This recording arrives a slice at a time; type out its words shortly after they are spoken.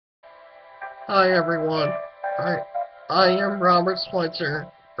Hi everyone. I am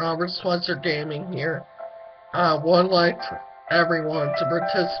Robertschweitzergaming here. I would like everyone to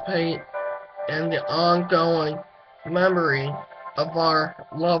participate in the ongoing memory of our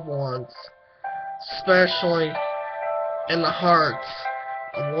loved ones, especially in the hearts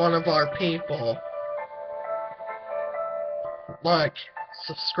of one of our people. Like,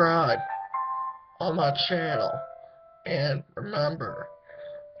 subscribe on my channel, and remember,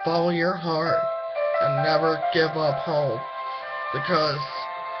 follow your heart and never give up hope, because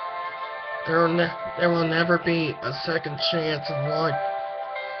there will never be a second chance in life.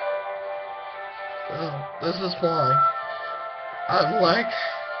 This is why I'd like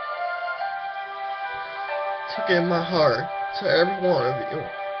to give my heart to every one of you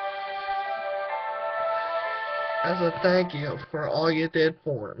as a thank you for all you did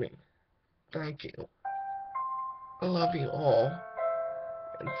for me. Thank you. I love you all.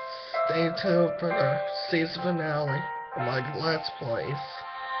 And stay tuned for the season finale of my Let's Plays.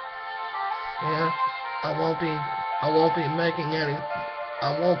 Yeah, I won't be making any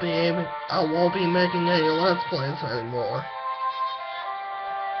Let's Plays anymore.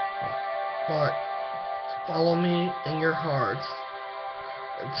 But follow me in your hearts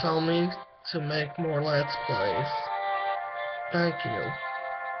and tell me to make more Let's Plays. Thank you,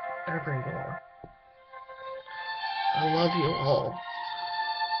 everyone. I love you all.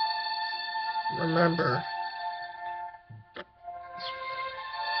 Remember,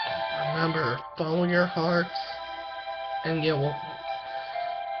 follow your hearts, and your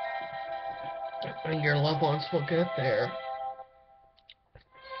loved ones will get there.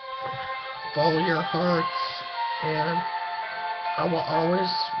 Follow your hearts, and I will always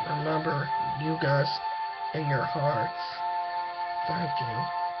remember you guys in your hearts. Thank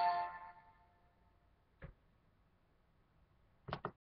you.